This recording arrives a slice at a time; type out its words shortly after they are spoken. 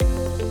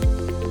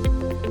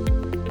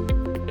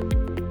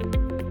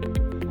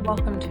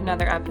Welcome to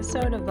another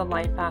episode of the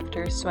Life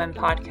After Swim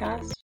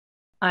podcast.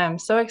 I am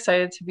so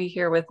excited to be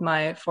here with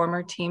my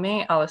former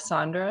teammate,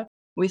 Alessandra.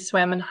 We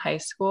swam in high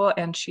school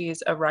and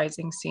she's a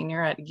rising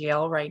senior at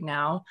Yale right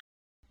now.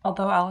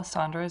 Although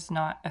Alessandra is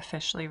not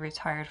officially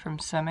retired from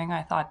swimming,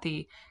 I thought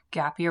the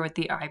gap year with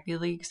the Ivy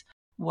Leagues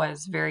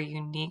was very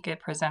unique. It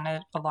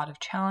presented a lot of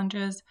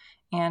challenges.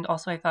 And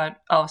also I thought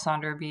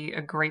Alessandra would be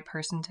a great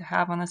person to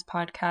have on this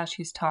podcast.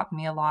 She's taught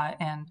me a lot,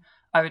 and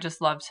I would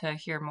just love to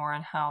hear more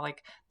on how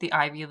the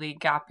Ivy League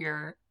gap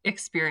year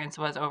experience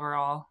was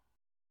overall.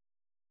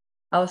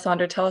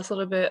 Alessandra, tell us a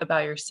little bit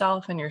about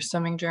yourself and your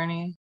swimming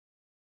journey.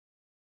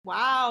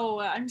 Wow,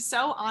 I'm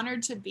so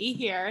honored to be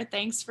here.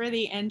 Thanks for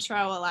the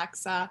intro,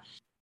 Alexa.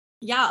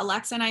 Yeah,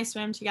 Alexa and I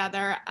swim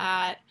together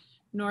at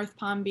North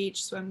Palm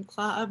Beach Swim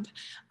Club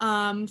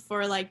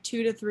for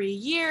 2 to 3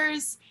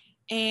 years.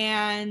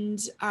 And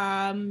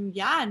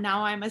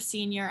now I'm a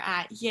senior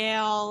at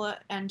Yale,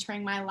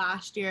 entering my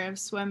last year of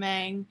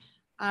swimming.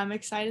 I'm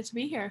excited to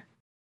be here.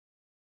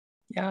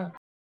 Yeah.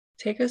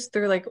 Take us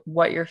through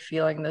what you're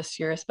feeling this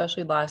year,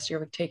 especially last year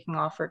with taking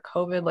off for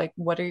COVID.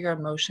 What are your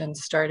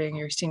emotions starting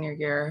your senior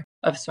year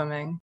of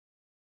swimming?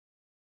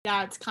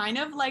 Yeah, it's kind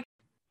of like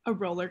a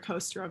roller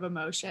coaster of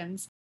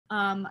emotions.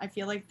 I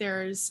feel like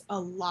there's a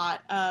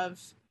lot of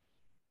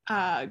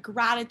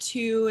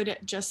gratitude,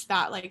 just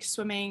that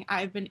swimming,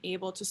 I've been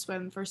able to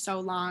swim for so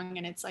long,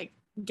 and it's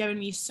given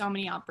me so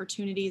many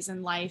opportunities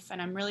in life,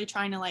 and I'm really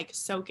trying to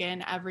soak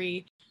in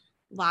every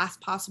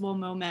last possible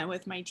moment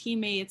with my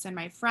teammates and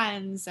my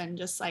friends, and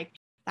just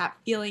that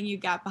feeling you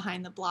get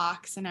behind the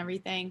blocks and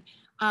everything.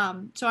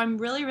 So I'm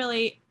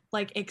really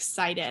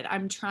excited.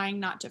 I'm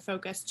trying not to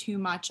focus too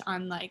much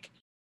on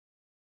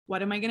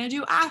what am I going to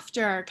do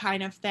after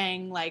kind of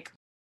thing,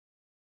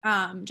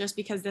 just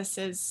because this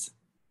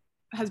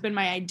has been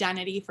my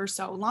identity for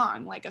so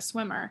long, like a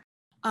swimmer.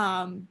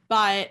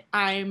 But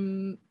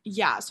I'm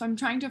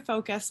trying to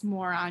focus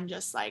more on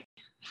just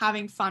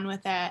having fun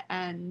with it,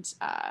 and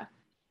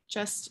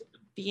just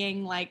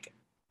being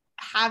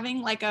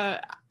having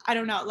a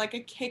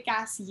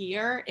kick-ass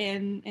year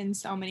in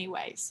so many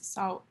ways.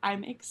 So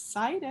I'm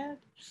excited.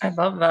 I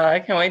love that. I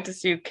can't wait to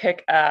see you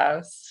kick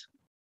ass.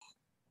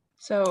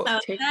 So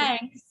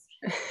thanks.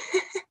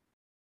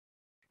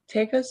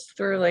 Take us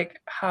through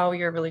how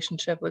your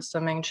relationship with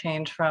swimming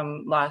changed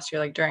from last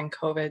year, during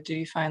COVID. Did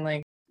you find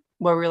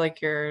what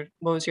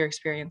was your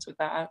experience with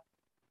that?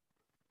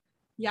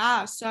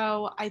 Yeah,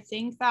 so I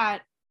think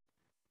that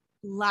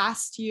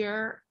last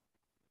year,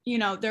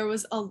 there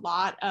was a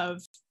lot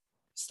of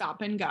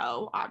stop and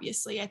go,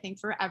 obviously, I think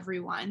for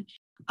everyone.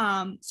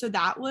 So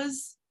that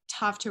was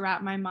tough to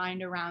wrap my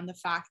mind around, the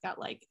fact that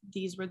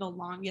these were the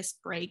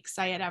longest breaks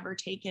I had ever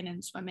taken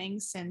in swimming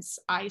since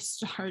I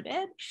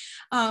started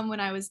when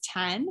I was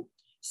 10.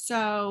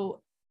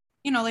 So,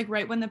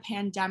 right when the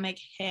pandemic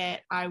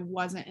hit, I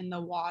wasn't in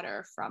the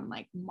water from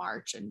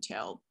March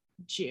until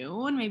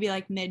June, maybe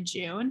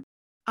mid-June.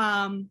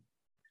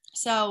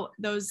 So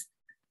those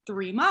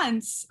 3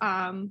 months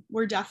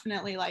were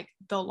definitely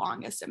the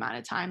longest amount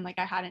of time.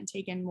 I hadn't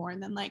taken more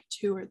than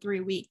 2 or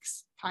 3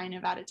 weeks kind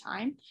of at a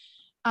time.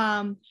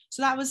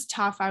 So that was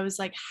tough. I was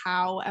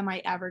how am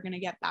I ever going to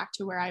get back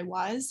to where I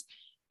was?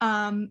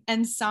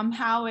 And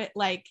somehow it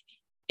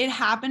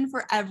happened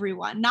for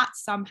everyone, not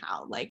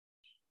somehow,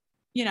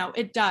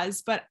 it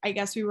does, but I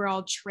guess we were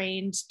all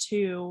trained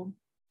to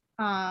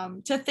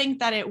think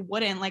that it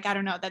wouldn't, I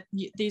don't know, that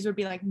these would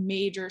be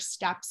major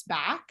steps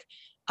back.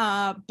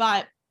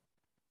 But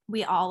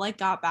we all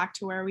got back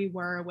to where we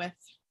were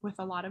with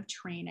a lot of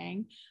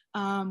training,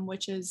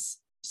 which is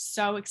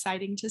so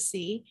exciting to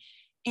see.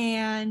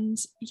 And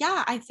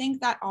yeah, I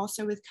think that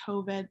also with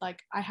COVID,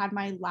 I had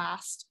my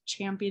last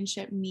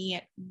championship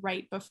meet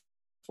right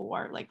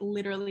before,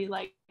 literally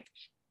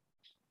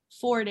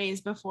 4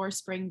 days before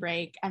spring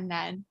break, and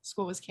then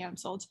school was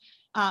canceled.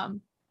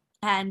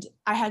 And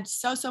I had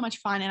so much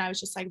fun, and I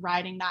was just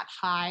riding that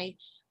high.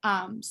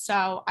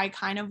 So I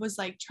kind of was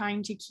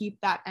trying to keep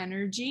that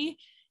energy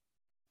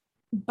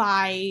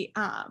by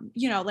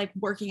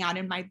working out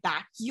in my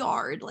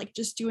backyard,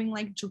 just doing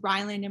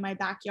dry land in my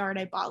backyard.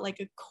 I bought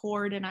a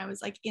cord, and I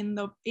was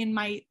in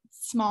my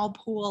small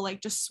pool,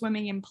 just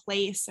swimming in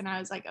place. And I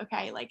was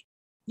okay,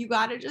 you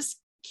got to just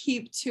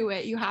keep to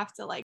it. You have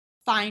to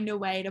find a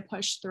way to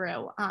push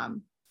through.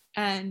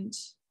 And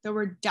there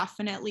were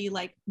definitely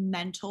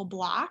mental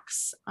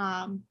blocks,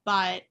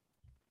 but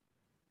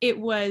it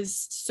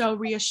was so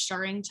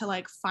reassuring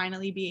to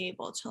finally be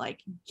able to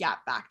get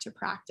back to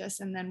practice.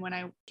 And then when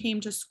I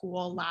came to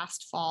school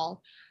last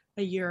fall,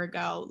 a year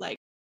ago,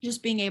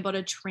 just being able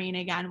to train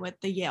again with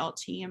the Yale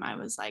team, I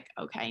was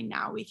okay,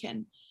 now we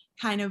can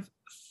kind of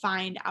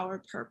find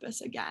our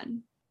purpose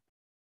again.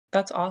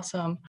 That's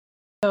awesome.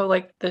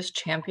 So this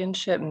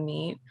championship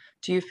meet,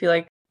 do you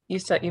feel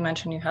you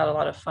mentioned you had a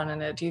lot of fun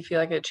in it. Do you feel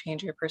it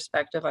changed your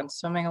perspective on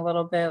swimming a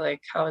little bit?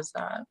 How is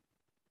that?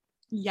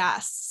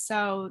 Yes.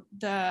 So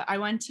I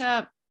went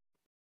to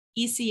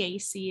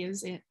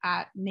ECACs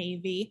at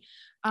Navy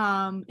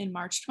in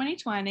March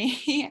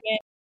 2020.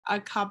 A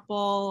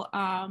couple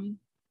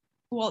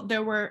well,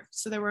 there were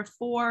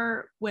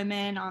 4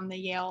 women on the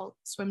Yale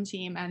swim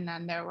team, and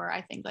then there were,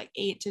 I think, like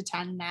 8 to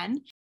 10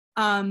 men.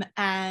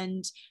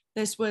 And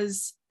this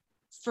was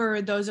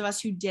for those of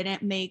us who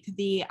didn't make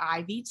the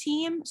Ivy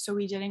team. So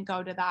we didn't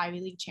go to the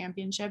Ivy League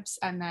championships.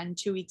 And then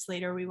 2 weeks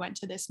later, we went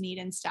to this meet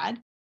instead.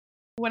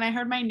 When I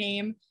heard my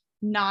name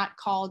not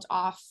called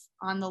off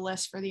on the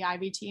list for the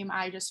Ivy team,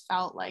 I just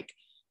felt like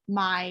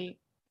my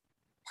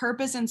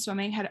purpose in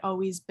swimming had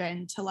always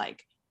been to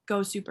like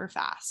go super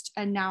fast.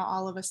 And now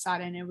all of a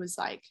sudden it was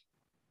like,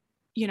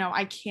 you know,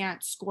 I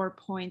can't score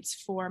points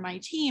for my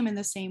team in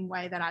the same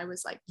way that I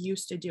was like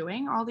used to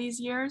doing all these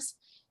years.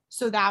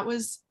 So that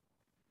was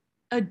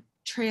a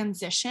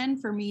transition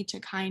for me to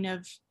kind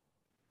of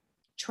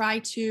try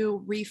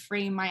to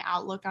reframe my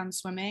outlook on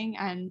swimming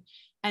and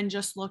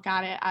just look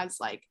at it as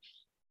like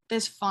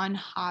this fun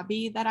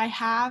hobby that I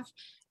have,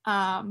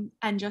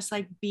 and just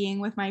like being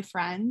with my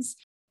friends.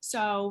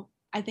 So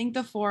I think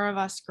the 4 of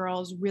us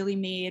girls really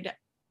made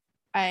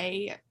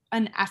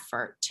an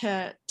effort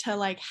to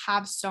like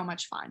have so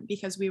much fun,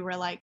 because we were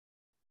like,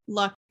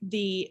 look,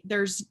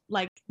 there's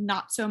like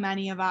not so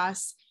many of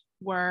us.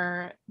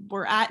 We're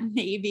at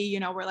Navy, you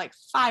know, we're like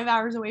 5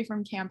 hours away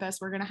from campus.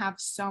 We're gonna have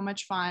so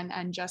much fun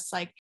and just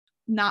like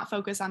not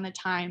focus on the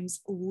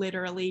times,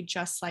 literally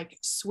just like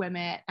swim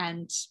it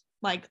and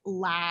like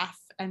laugh.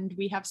 And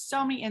we have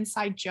so many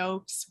inside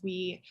jokes.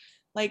 We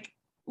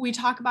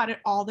talk about it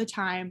all the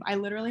time. I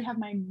literally have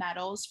my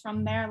medals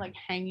from there like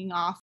hanging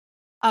off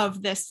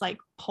of this like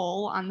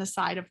pole on the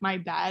side of my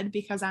bed,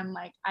 because I'm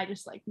like, I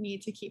just like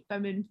need to keep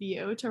them in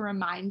view to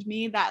remind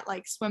me that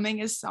like swimming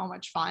is so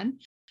much fun.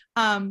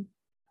 And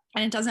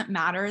it doesn't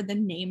matter the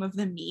name of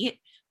the meet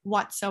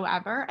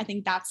whatsoever. I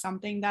think that's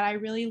something that I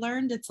really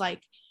learned. It's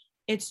like,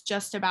 it's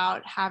just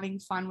about having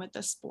fun with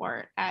the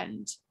sport,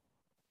 and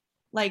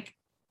like,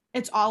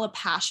 it's all a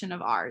passion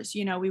of ours.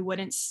 You know, we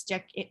wouldn't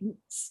stick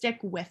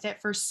with it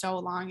for so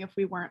long if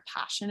we weren't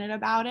passionate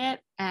about it.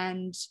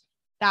 And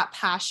that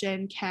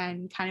passion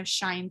can kind of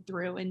shine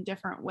through in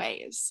different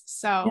ways.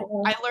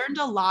 So I learned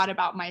a lot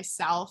about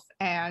myself,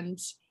 and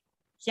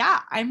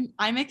yeah,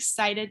 I'm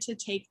excited to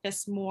take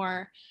this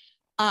more,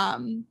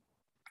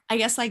 I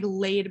guess like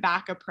laid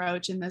back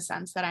approach, in the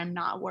sense that I'm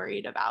not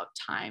worried about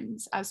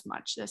times as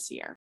much this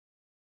year.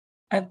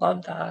 I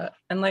love that.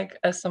 And like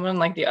as someone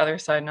like the other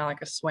side now,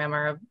 like a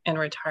swimmer in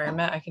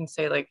retirement, I can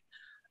say like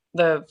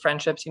the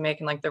friendships you make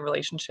and like the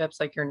relationships,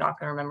 like you're not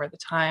gonna remember the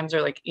times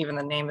or like even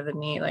the name of the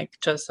meet, like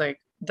just like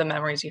the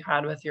memories you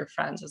had with your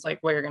friends is like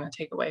what you're gonna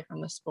take away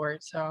from the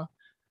sport. So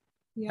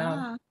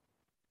yeah.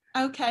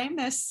 Okay,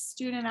 Miss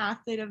Student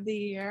Athlete of the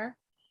Year.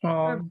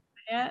 um,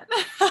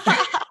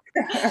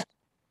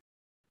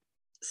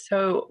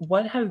 so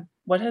what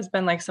has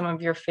been like some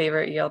of your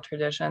favorite Yale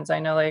traditions? I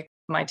know like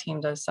my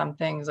team does some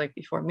things like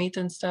before meets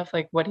and stuff.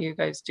 Like what do you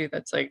guys do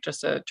that's like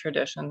just a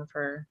tradition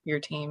for your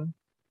team?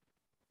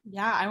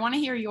 Yeah, I want to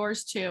hear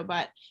yours too,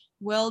 but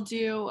we'll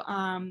do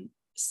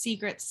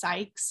secret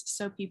psychs.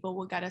 So people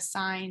will get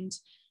assigned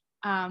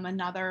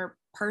another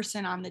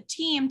person on the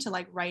team to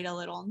like write a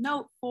little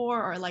note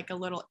for, or like a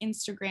little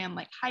Instagram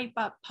like hype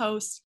up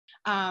post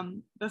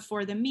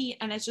before the meet.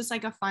 And it's just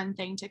like a fun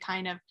thing to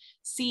kind of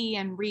see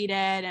and read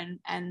it.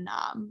 And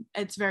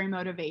it's very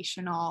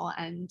motivational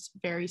and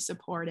very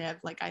supportive.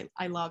 Like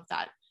I love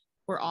that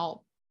we're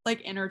all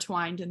like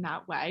intertwined in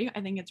that way.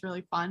 I think it's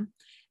really fun.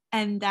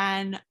 And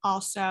then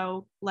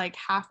also like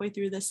halfway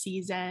through the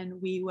season,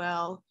 we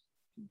will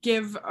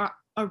give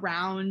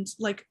around,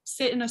 like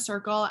sit in a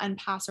circle and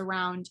pass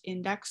around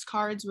index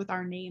cards with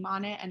our name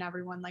on it. And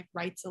everyone like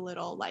writes a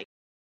little like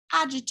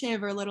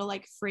adjective or little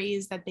like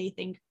phrase that they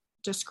think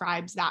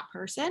describes that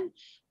person.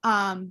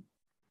 And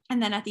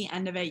then at the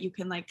end of it, you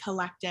can like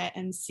collect it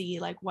and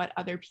see like what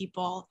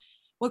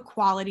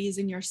qualities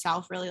in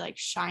yourself really like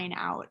shine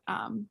out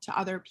to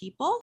other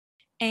people.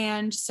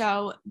 And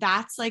so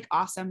that's like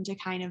awesome to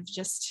kind of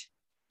just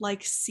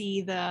like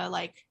see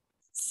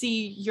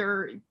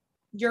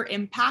your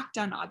impact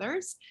on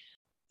others.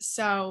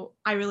 So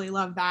I really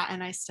love that.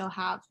 And I still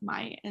have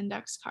my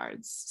index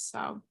cards.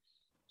 So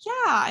yeah,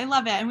 I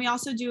love it. And we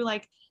also do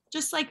like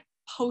just like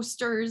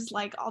posters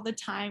like all the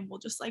time. We'll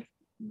just like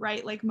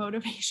write like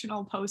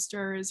motivational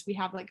posters. We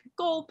have like a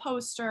goal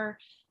poster.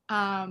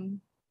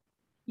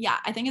 Yeah,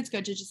 I think it's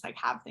good to just like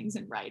have things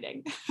in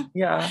writing.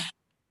 Yeah,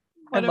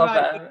 I What love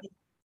about that. you?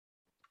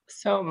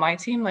 So my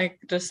team, like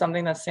just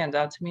something that stands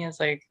out to me is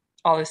like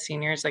all the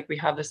seniors, like we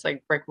have this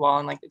like brick wall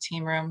in like the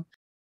team room.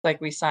 Like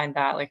we signed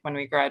that like when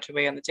we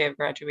graduate on the day of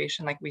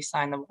graduation, like we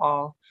signed the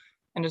wall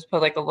and just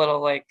put like a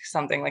little like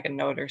something like a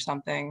note or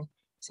something.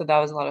 So that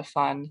was a lot of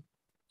fun.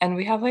 And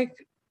we have like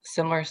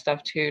similar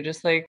stuff too,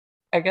 just like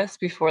I guess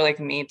before like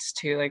meets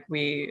too, like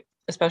we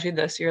especially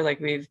this year, like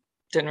we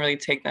didn't really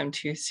take them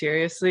too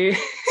seriously.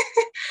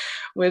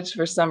 Which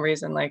for some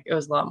reason like it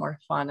was a lot more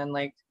fun. And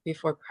like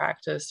before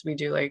practice we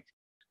do like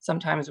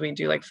sometimes we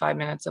do like 5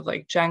 minutes of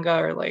like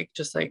Jenga or like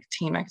just like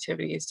team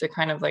activities to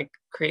kind of like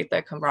create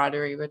that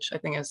camaraderie, which I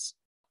think is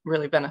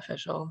really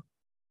beneficial.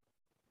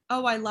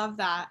 Oh, I love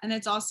that. And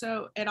it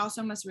also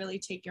must really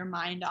take your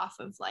mind off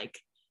of like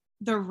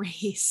the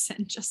race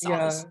and just all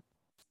this. Yeah.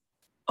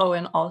 Oh,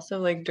 and also,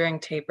 like, during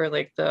taper,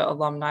 like, the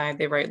alumni,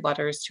 they write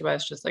letters to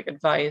us, just, like,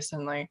 advice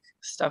and, like,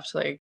 stuff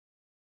to,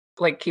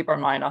 like, keep our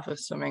mind off of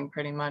swimming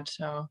pretty much,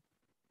 so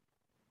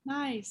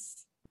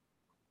Nice.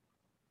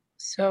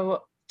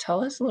 so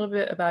tell us a little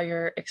bit about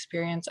your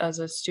experience as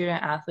a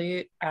student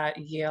athlete at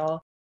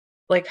Yale.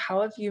 Like,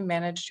 how have you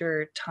managed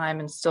your time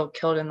and still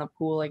killed in the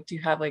pool? Like, do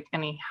you have, like,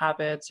 any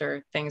habits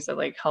or things that,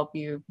 like, help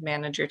you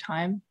manage your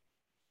time?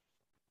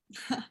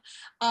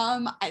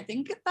 I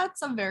think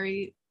that's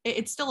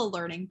it's still a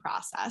learning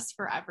process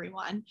for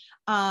everyone.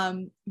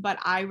 But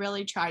I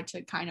really try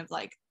to kind of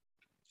like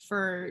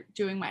for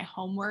doing my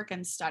homework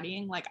and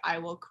studying, like I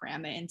will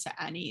cram it into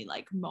any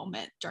like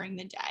moment during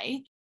the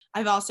day.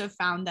 I've also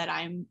found that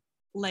I'm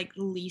like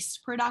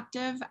least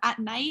productive at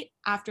night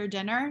after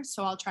dinner.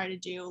 So I'll try to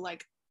do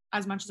like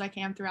as much as I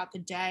can throughout the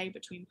day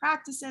between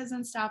practices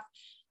and stuff.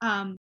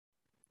 Um,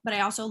 but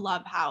I also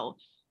love how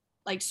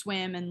like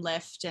swim and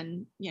lift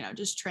and,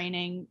 just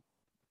training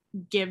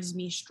gives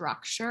me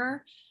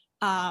structure.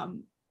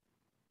 Um,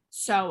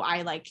 so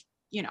I like,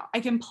 I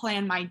can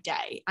plan my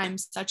day. I'm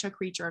such a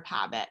creature of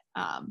habit.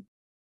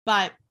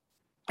 But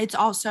it's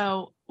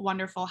also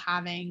wonderful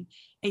having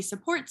a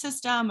support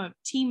system of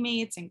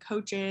teammates and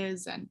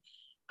coaches and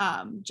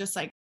just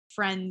like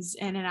friends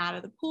in and out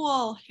of the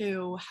pool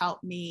who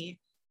help me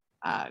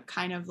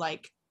kind of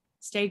like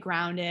stay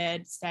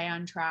grounded, stay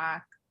on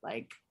track,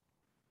 like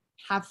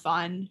have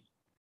fun.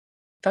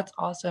 That's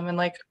awesome, and,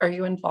 like, are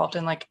you involved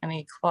in, like,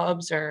 any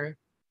clubs or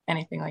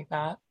anything like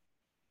that?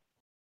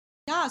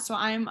 Yeah, so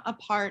I'm a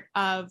part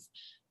of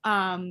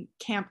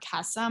Camp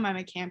Kesem. I'm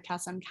a Camp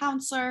Kesem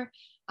counselor.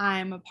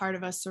 I'm a part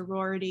of a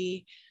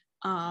sorority.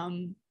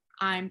 Um,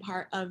 I'm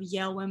part of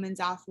Yale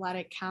Women's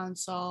Athletic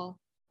Council.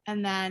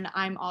 And then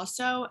I'm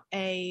also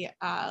a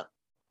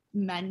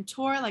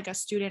mentor, like a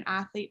student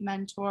athlete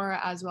mentor,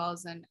 as well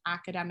as an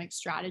academic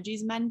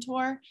strategies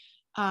mentor.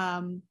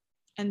 Um,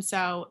 and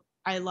so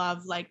I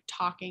love like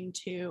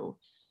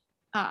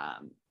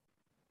um,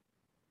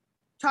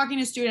 talking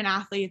to student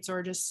athletes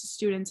or just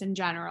students in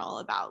general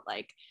about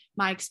like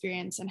my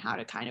experience and how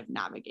to kind of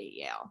navigate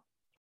Yale.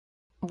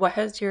 What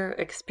has your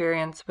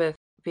experience with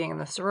being in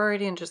the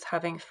sorority and just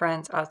having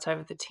friends outside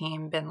of the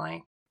team been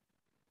like?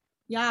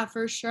 Yeah,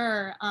 for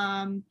sure.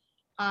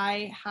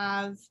 I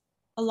have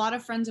a lot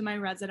of friends in my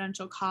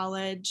residential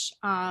college.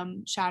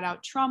 Shout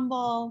out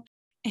Trumbull,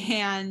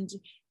 and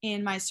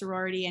in my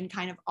sorority and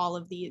kind of all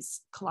of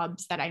these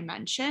clubs that I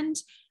mentioned.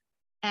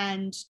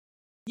 And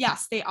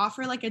yes, they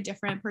offer like a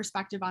different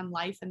perspective on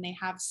life and they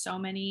have so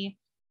many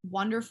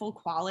wonderful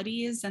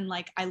qualities and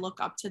like I look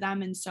up to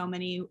them in so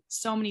many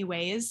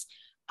ways.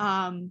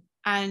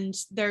 And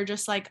they're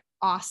just like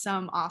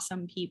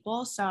awesome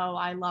people. So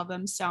I love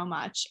them so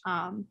much.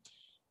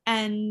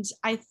 And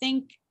I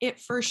think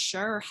it for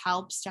sure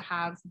helps to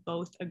have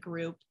both a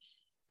group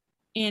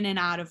in and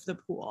out of the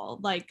pool,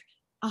 like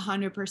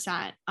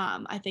 100%.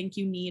 I think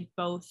you need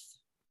both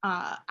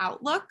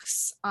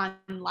outlooks on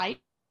life,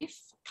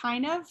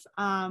 kind of,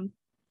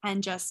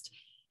 and just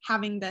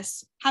having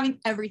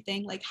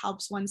everything like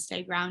helps one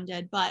stay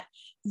grounded. But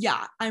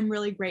yeah, I'm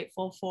really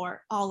grateful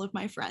for all of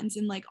my friends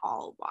in like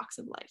all walks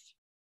of life.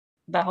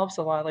 That helps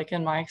a lot, like,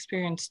 in my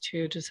experience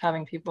too, just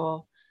having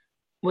people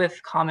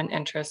with common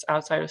interests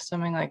outside of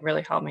swimming, like,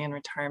 really helped me in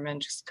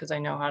retirement just because I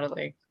know how to,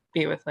 like,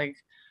 be with, like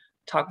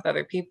talk with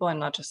other people and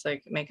not just,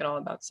 like, make it all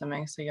about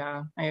swimming, so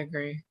yeah, I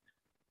agree.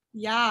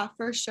 Yeah,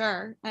 for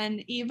sure.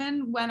 And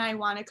even when I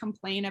want to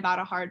complain about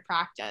a hard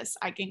practice,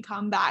 I can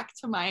come back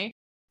to my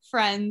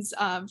friends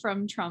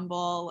from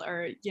Trumbull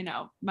or,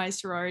 my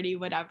sorority,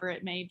 whatever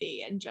it may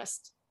be, and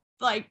just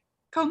like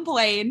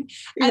complain.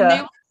 And they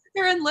Yeah. will sit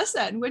there and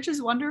listen, which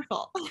is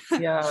wonderful.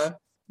 Yeah,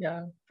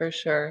 yeah, for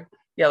sure.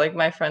 Yeah, like,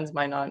 my friends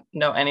might not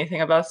know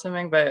anything about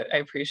swimming, but I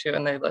appreciate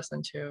when they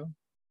listen too.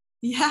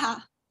 Yeah.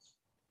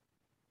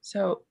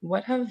 So,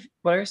 what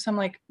are some,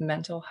 like,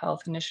 mental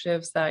health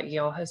initiatives that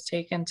Yale has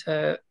taken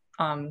to,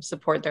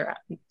 support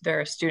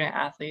their student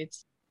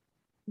athletes?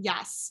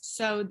 Yes.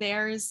 So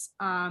there's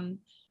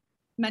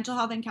mental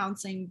health and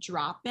counseling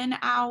drop-in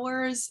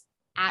hours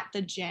at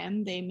the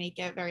gym. They make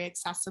it very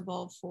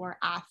accessible for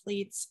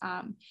athletes,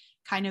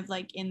 kind of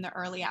like in the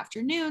early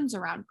afternoons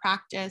around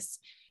practice.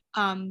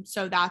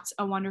 So that's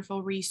a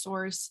wonderful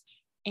resource.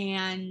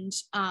 And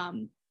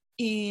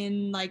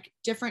in like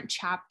different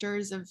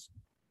chapters of,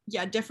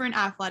 yeah, different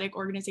athletic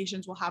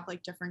organizations will have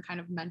like different kind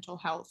of mental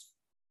health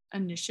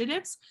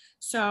initiatives.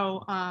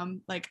 So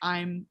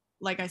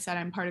like I said,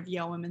 I'm part of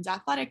Yale Women's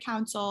Athletic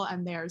Council,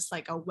 and there's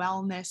like a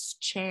wellness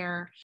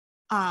chair.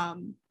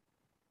 Um,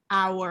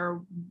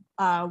 our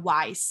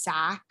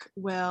YSAC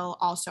will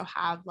also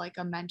have like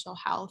a mental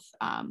health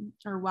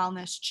or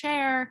wellness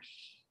chair.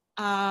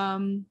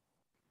 Um,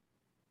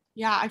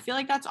 yeah, I feel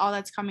like that's all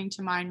that's coming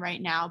to mind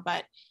right now,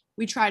 but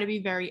we try to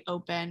be very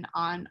open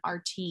on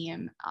our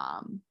team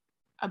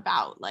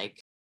about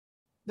like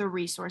the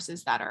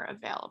resources that are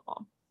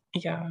available.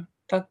 Yeah,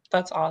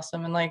 that's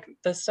awesome, and, like,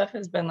 this stuff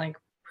has been, like,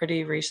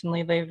 pretty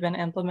recently they've been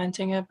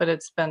implementing it, but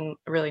it's been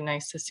really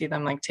nice to see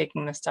them like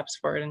taking the steps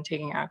forward and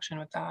taking action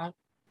with that.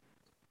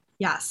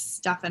 Yes,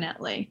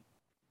 definitely.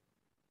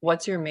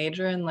 What's your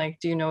major and like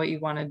do you know what you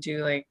want to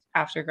do like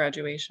after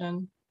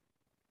graduation?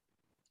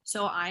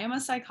 So I am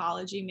a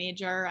psychology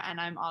major and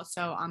I'm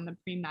also on the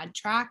pre-med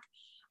track,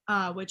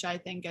 which I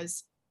think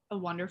is a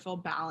wonderful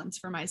balance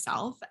for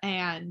myself.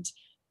 And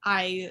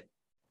I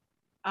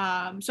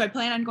so I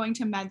plan on going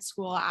to med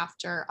school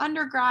after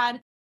undergrad.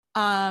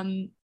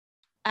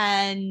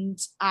 And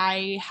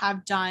I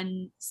have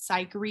done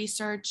psych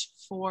research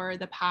for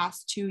the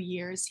past 2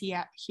 years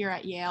here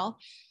at Yale.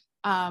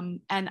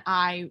 And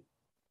I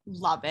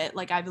love it.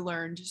 Like I've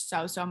learned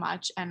so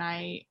much, and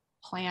I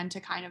plan to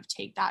kind of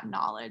take that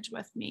knowledge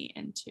with me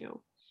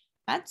into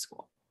med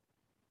school.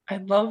 I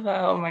love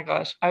that. Oh my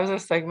gosh. I was a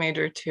psych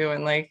major too,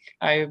 and like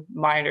I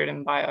minored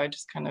in bio. I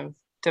just kind of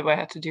did what I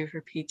had to do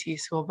for PT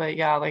school. But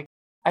yeah, like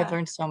I've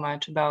learned so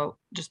much about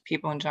just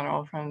people in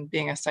general from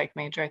being a psych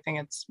major. I think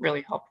it's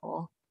really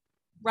helpful.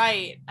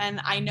 Right.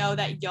 And I know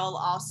that you'll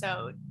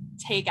also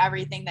take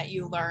everything that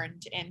you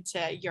learned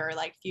into your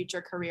like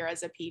future career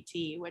as a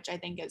PT, which I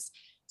think is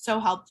so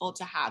helpful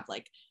to have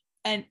like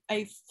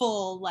a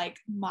full like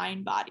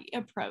mind body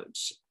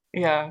approach.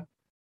 Yeah.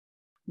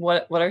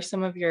 What are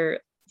some of your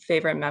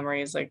favorite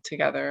memories like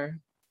together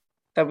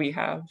that we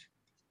have?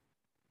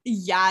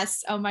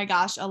 Yes. Oh my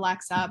gosh,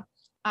 Alexa.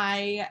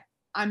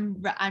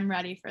 I'm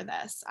ready for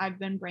this. I've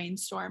been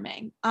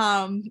brainstorming.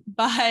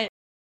 But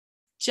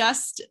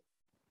just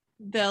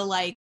the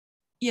like,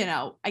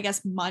 I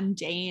guess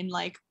mundane,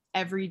 like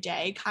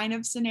everyday kind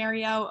of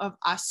scenario of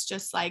us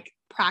just like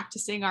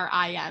practicing our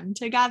IM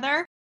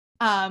together.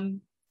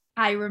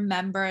 I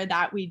remember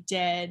that we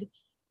did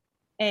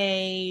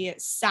a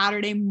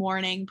Saturday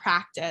morning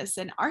practice,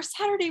 and our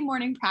Saturday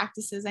morning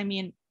practices, I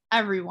mean,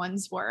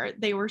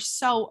 they were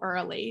so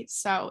early.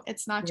 So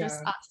it's not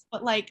just Yeah. us,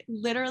 but like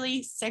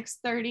literally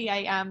 6:30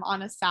 a.m.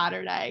 on a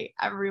Saturday.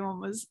 Everyone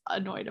was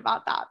annoyed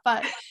about that.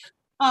 But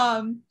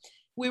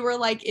we were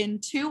like in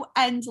two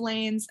end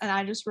lanes, and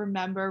I just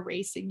remember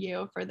racing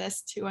you for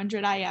this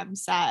 200 IM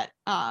set.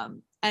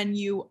 And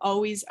you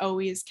always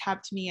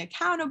kept me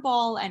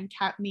accountable and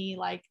kept me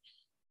like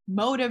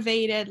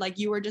motivated. Like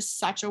you were just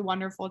such a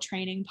wonderful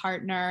training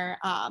partner.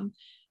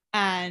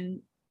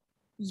 And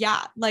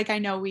yeah, like I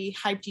know we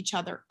hyped each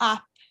other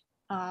up.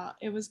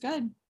 It was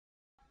good.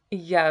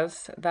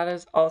 Yes, that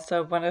is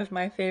also one of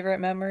my favorite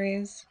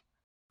memories.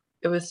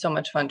 It was so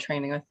much fun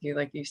training with you,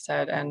 like you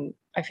said. And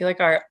I feel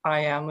like our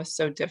IM was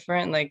so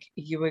different. Like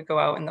you would go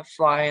out in the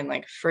fly and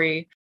like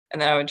free,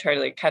 and then I would try to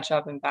like catch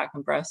up and back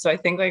and breast. So I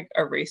think like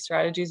our race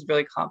strategies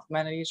really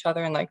complemented each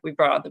other and like we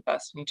brought out the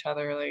best in each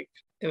other. Like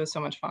it was so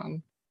much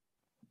fun.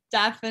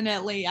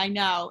 Definitely. I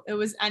know. It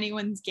was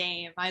anyone's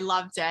game. I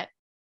loved it.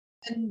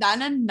 And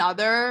then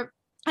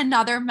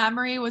another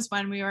memory was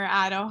when we were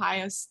at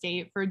Ohio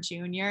State for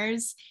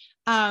juniors,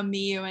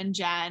 me, you, and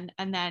Jen.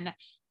 And then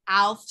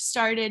Alf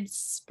started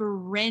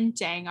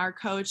sprinting. Our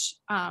coach,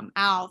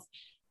 Alf,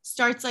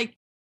 starts like,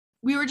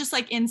 we were just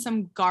like in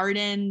some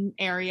garden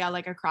area,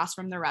 like across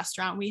from the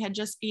restaurant we had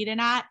just eaten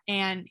at.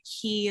 And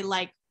he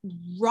like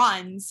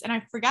runs, and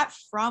I forget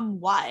from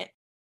what,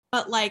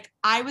 but like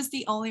I was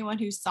the only one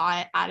who saw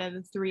it out of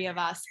the three of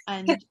us.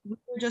 And we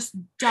were just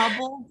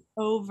doubled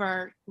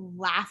over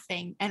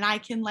laughing. And I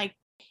can like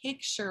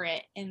picture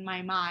it in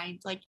my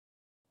mind. Like,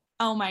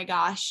 oh my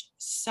gosh,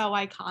 so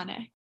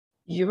iconic.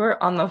 You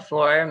were on the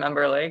floor. I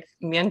remember like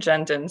me and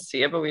Jen didn't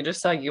see it, but we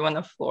just saw you on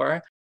the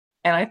floor.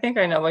 And I think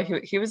I know what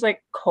he was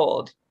like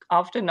cold.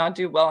 Alf did not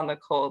do well in the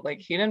cold. Like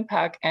he didn't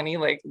pack any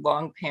like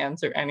long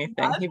pants or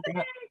anything.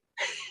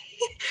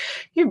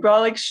 He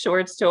brought like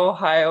shorts to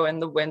Ohio in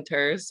the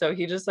winter. So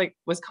he just like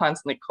was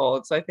constantly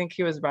cold. So I think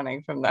he was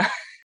running from that.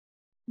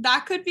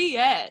 That could be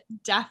it.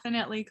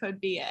 Definitely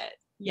could be it.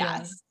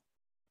 Yes.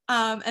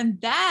 Yeah.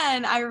 And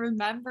then I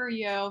remember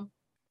you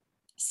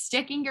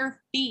sticking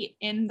your feet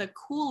in the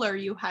cooler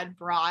you had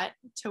brought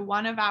to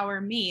one of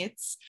our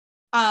meets,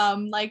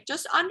 like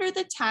just under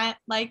the tent,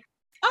 like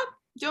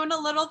doing a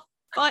little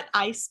foot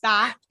ice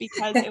bath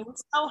because it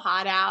was so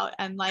hot out,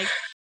 and like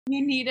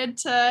you needed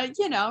to,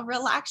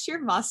 relax your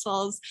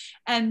muscles.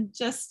 And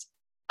just,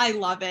 I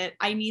love it.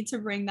 I need to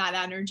bring that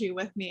energy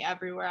with me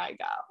everywhere I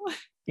go.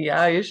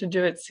 Yeah, you should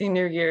do it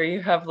senior year.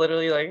 You have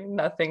literally like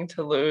nothing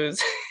to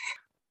lose.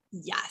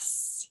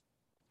 Yes.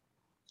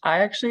 I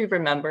actually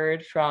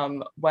remembered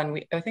from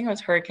when I think it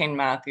was Hurricane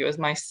Matthew, it was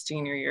my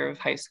senior year of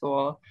high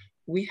school.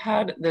 We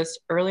had this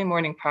early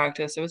morning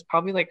practice. It was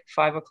probably like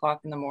 5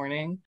 o'clock in the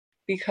morning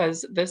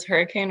because this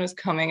hurricane was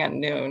coming at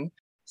noon.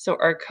 So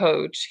our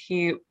coach,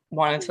 he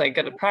wanted to like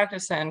get a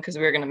practice in because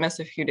we were going to miss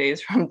a few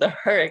days from the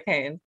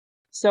hurricane.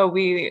 So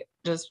we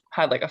just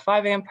had like a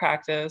 5 a.m.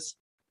 practice.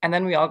 And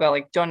then we all got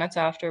like donuts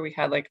after. We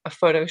had like a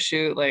photo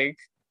shoot, like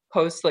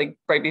post like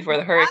right before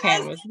the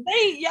hurricane was.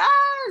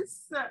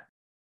 Yes.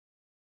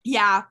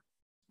 Yeah,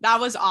 that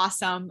was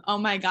awesome. Oh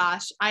my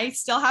gosh. I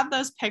still have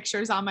those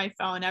pictures on my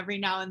phone every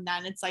now and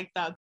then. It's like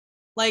 5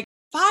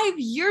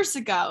 years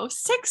ago,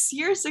 6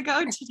 years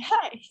ago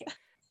today.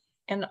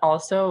 And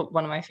also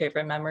one of my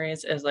favorite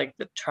memories is like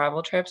the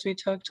travel trips we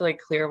took to like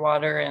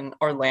Clearwater and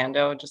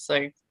Orlando, just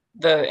like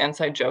the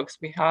inside jokes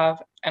we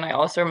have. And I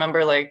also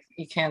remember, like,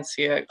 you can't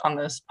see it on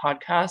this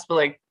podcast, but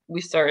like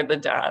we started the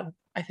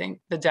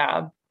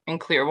dab in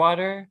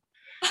Clearwater.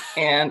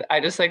 And I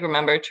just like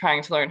remember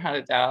trying to learn how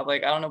to dab.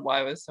 Like, I don't know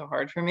why it was so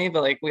hard for me,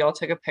 but like we all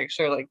took a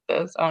picture like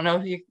this. I don't know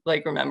if you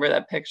like remember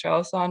that picture,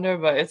 Alessandra,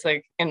 but it's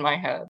like in my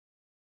head.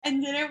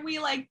 And didn't we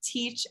like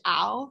teach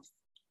Alf?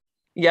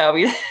 Yeah,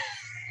 we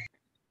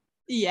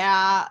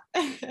Yeah.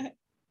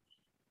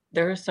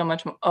 there was so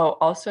much. Oh,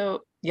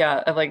 also,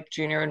 yeah, at like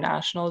junior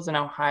nationals in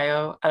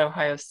Ohio at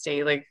Ohio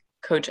State, like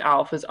Coach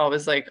Alf was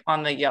always like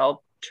on the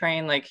Yelp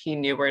train. Like he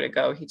knew where to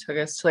go. He took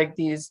us to like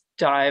these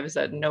dives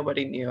that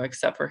nobody knew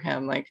except for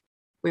him. Like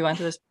we went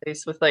to this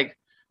place with like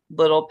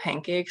little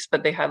pancakes,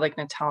 but they had like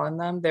Nutella in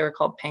them. They were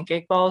called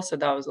pancake balls, so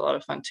that was a lot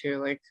of fun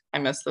too. Like I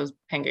miss those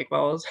pancake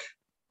balls.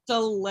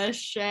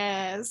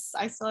 Delicious.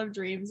 I still have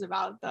dreams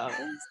about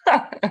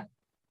those.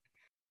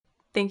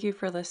 Thank you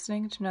for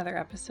listening to another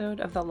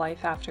episode of the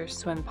Life After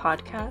Swim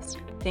podcast.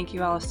 Thank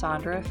you,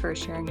 Alessandra, for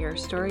sharing your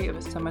story. It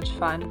was so much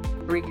fun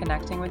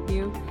reconnecting with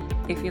you.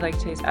 If you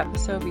liked today's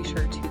episode, be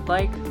sure to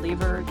like,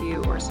 leave a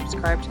review, or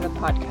subscribe to the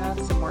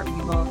podcast so more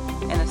people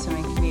in the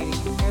swimming community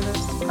can hear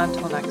this.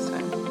 Until next time.